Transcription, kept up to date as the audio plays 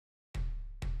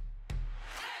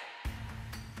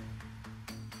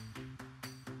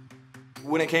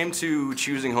When it came to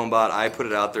choosing Homebot, I put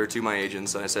it out there to my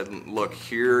agents and I said, look,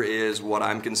 here is what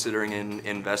I'm considering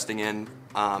investing in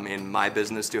my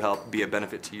business to help be a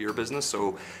benefit to your business.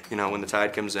 So, you know, when the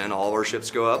tide comes in, all of our ships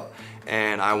go up,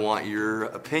 and I want your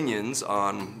opinions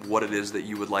on what it is that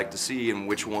you would like to see and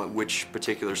which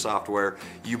particular software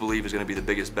you believe is going to be the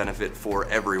biggest benefit for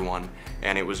everyone.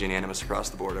 And it was unanimous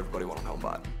across the board. Everybody wanted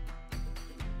Homebot.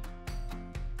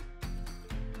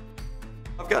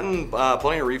 I've gotten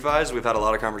plenty of refis. We've had a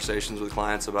lot of conversations with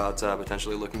clients about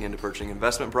potentially looking into purchasing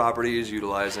investment properties,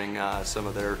 utilizing some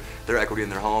of their equity in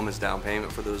their home as down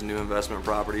payment for those new investment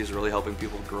properties, really helping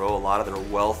people grow a lot of their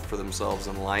wealth for themselves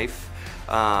in life.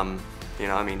 You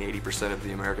know, I mean, 80% of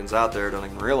the Americans out there don't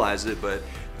even realize it, but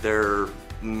their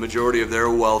majority of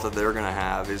their wealth that they're going to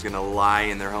have is going to lie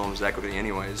in their home's equity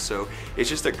anyways. So it's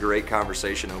just a great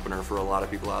conversation opener for a lot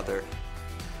of people out there.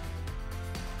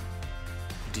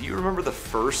 Do you remember the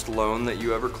first loan that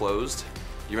you ever closed?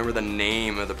 Do you remember the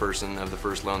name of the person of the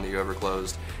first loan that you ever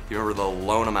closed? Do you remember the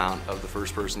loan amount of the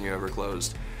first person you ever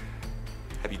closed?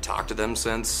 Have you talked to them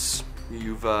since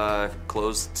you've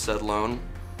closed said loan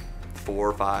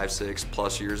 4, 5, 6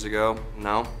 plus years ago?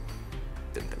 No?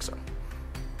 Didn't think so.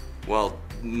 Well,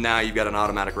 now you've got an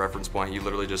automatic reference point. You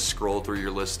literally just scroll through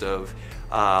your list of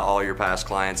all your past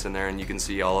clients in there, and you can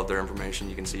see all of their information.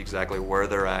 You can see exactly where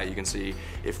they're at. You can see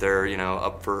if they're, you know,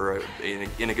 up for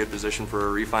in a good position for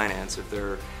a refinance. If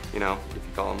they're, you know, if you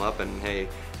call them up and hey,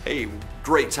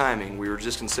 great timing. We were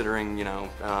just considering, you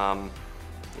know,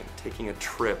 taking a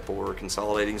trip or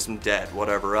consolidating some debt,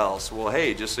 whatever else. Well,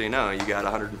 hey, just so you know, you got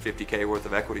 150K worth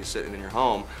of equity sitting in your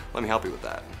home. Let me help you with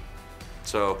that.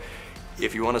 So,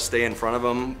 if you want to stay in front of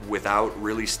them without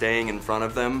really staying in front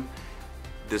of them,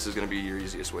 this is going to be your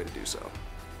easiest way to do so.